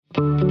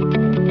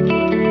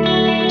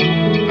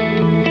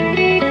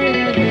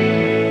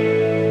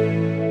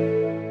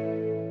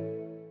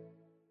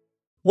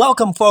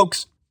Welcome,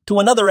 folks, to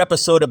another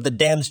episode of the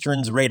Dan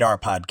Stern's Radar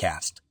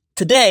podcast.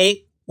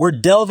 Today, we're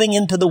delving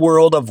into the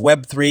world of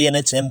Web3 and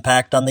its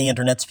impact on the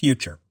Internet's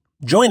future.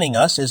 Joining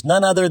us is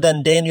none other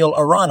than Daniel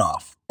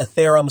Aronoff,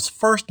 Ethereum's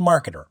first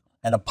marketer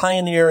and a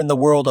pioneer in the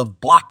world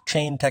of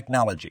blockchain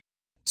technology.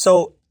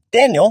 So,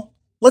 Daniel,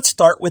 let's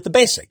start with the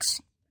basics.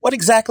 What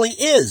exactly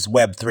is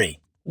Web3?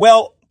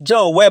 Well,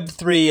 Joe,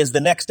 Web3 is the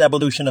next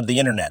evolution of the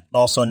Internet,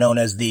 also known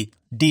as the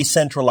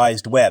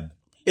decentralized web.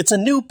 It's a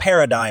new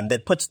paradigm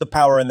that puts the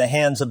power in the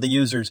hands of the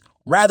users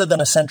rather than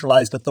a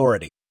centralized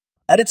authority.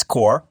 At its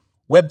core,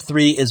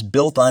 Web3 is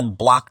built on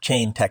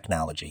blockchain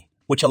technology,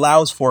 which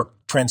allows for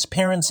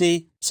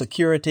transparency,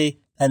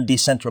 security, and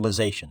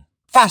decentralization.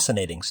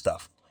 Fascinating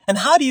stuff. And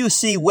how do you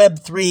see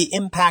Web3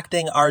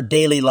 impacting our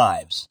daily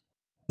lives?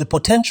 The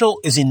potential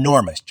is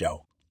enormous,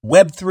 Joe.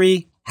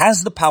 Web3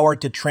 has the power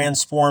to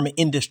transform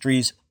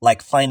industries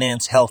like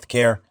finance,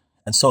 healthcare,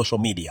 and social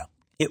media.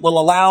 It will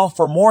allow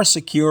for more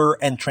secure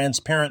and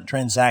transparent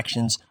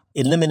transactions,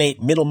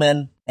 eliminate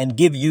middlemen, and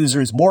give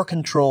users more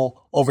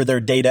control over their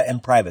data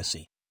and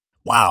privacy.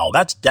 Wow,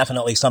 that's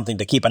definitely something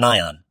to keep an eye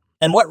on.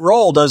 And what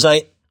role does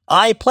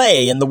I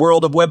play in the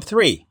world of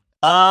Web3?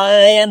 I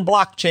and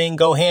blockchain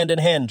go hand in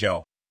hand,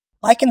 Joe.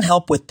 I can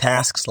help with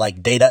tasks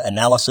like data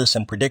analysis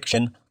and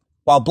prediction,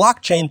 while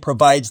blockchain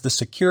provides the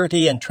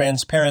security and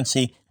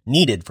transparency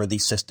needed for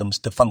these systems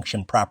to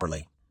function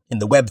properly. In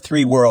the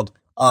Web3 world,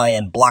 I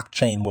and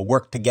blockchain will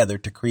work together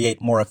to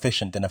create more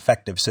efficient and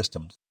effective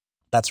systems.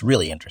 That's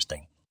really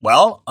interesting.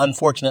 Well,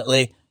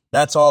 unfortunately,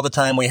 that's all the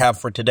time we have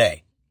for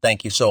today.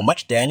 Thank you so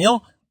much,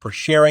 Daniel, for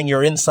sharing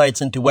your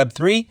insights into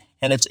Web3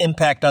 and its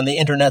impact on the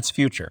Internet's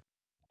future.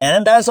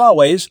 And as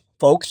always,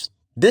 folks,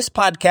 this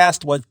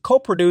podcast was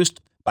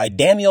co-produced by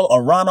Daniel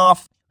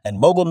Aronoff and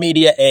Mogul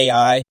Media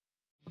AI.